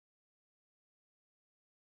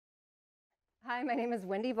Hi, my name is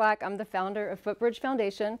Wendy Black. I'm the founder of Footbridge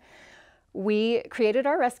Foundation. We created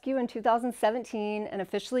our rescue in 2017 and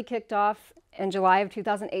officially kicked off in July of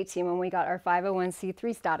 2018 when we got our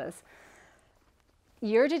 501c3 status.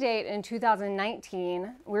 Year to date in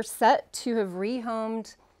 2019, we're set to have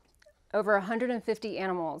rehomed over 150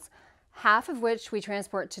 animals, half of which we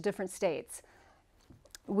transport to different states.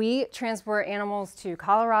 We transport animals to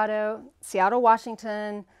Colorado, Seattle,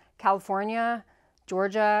 Washington, California,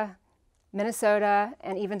 Georgia, Minnesota,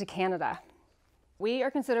 and even to Canada. We are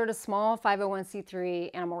considered a small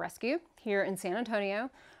 501c3 animal rescue here in San Antonio.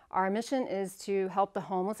 Our mission is to help the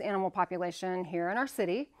homeless animal population here in our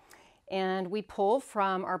city, and we pull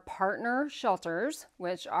from our partner shelters,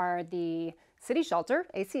 which are the City Shelter,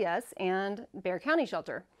 ACS, and Bexar County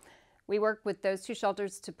Shelter. We work with those two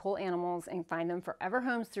shelters to pull animals and find them forever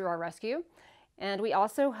homes through our rescue. And we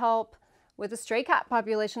also help with the stray cat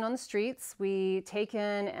population on the streets. We take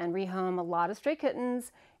in and rehome a lot of stray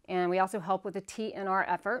kittens, and we also help with the TNR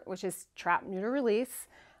effort, which is trap, neuter, release.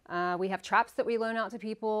 We have traps that we loan out to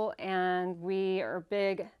people, and we are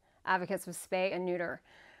big advocates of spay and neuter.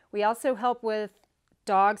 We also help with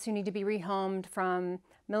dogs who need to be rehomed from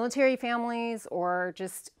military families or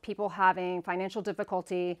just people having financial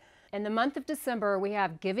difficulty. In the month of December, we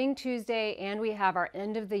have Giving Tuesday and we have our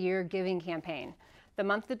end of the year giving campaign. The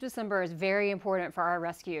month of December is very important for our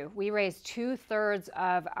rescue. We raise 2/3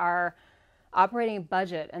 of our operating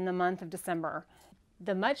budget in the month of December.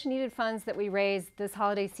 The much needed funds that we raise this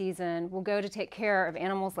holiday season will go to take care of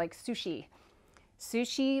animals like Sushi.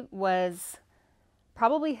 Sushi was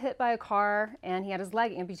probably hit by a car and he had his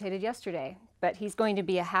leg amputated yesterday, but he's going to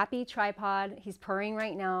be a happy tripod. He's purring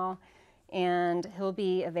right now, and he'll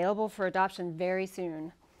be available for adoption very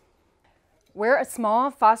soon. We're a small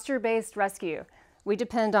foster-based rescue. We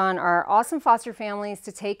depend on our awesome foster families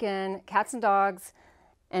to take in cats and dogs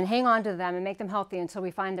and hang on to them and make them healthy until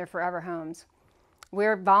we find their forever homes.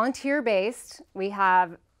 We're volunteer-based. We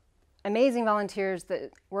have amazing volunteers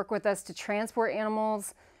that work with us to transport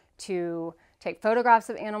animals, to take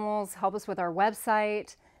photographs of animals, help us with our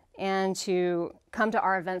website, and to come to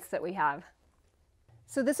our events that we have.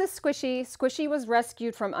 So this is Squishy. Squishy was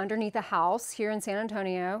rescued from underneath a house here in San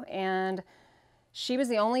Antonio, and she was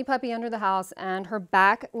the only puppy under the house, and her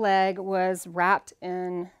back leg was wrapped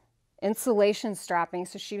in insulation strapping,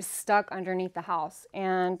 so she was stuck underneath the house.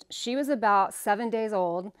 And she was about 7 days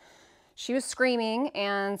old. She was screaming,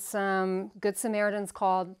 and some Good Samaritans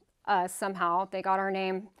called us somehow. They got our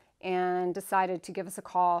name and decided to give us a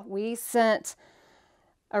call. We sent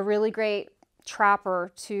a really great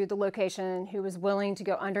trapper to the location who was willing to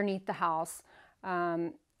go underneath the house.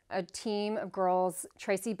 A team of girls,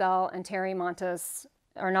 Tracy Bell and Terry Montes,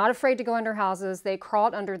 are not afraid to go under houses. They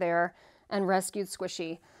crawled under there and rescued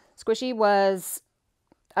Squishy. Squishy was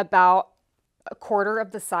about a quarter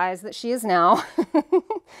of the size that she is now.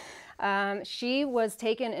 She was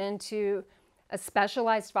taken into a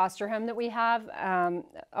specialized foster home that we have.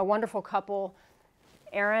 A wonderful couple,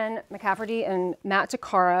 Aaron McCafferty and Matt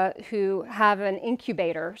Takara, who have an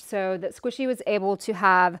incubator so that Squishy was able to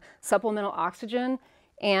have supplemental oxygen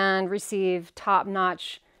and receive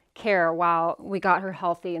top-notch care while we got her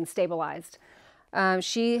healthy and stabilized.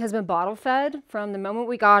 She has been bottle fed from the moment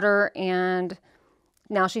we got her, and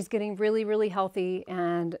now she's getting really, really healthy,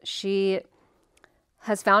 and she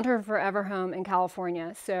has found her forever home in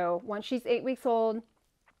California. So once she's 8 weeks old,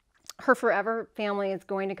 her forever family is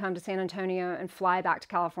going to come to San Antonio and fly back to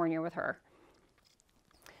California with her.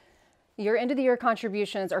 Your end of the year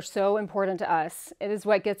contributions are so important to us. It is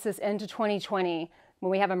what gets us into 2020 when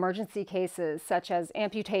we have emergency cases such as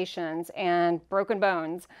amputations and broken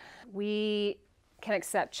bones. We can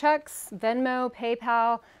accept checks, Venmo,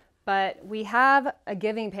 PayPal, but we have a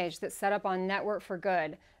giving page that's set up on Network for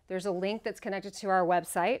Good. There's a link that's connected to our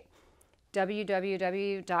website,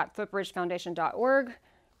 www.footbridgefoundation.org,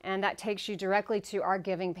 and that takes you directly to our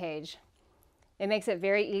giving page. It makes it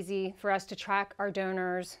very easy for us to track our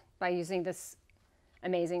donors by using this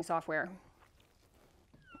amazing software.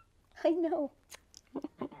 I know.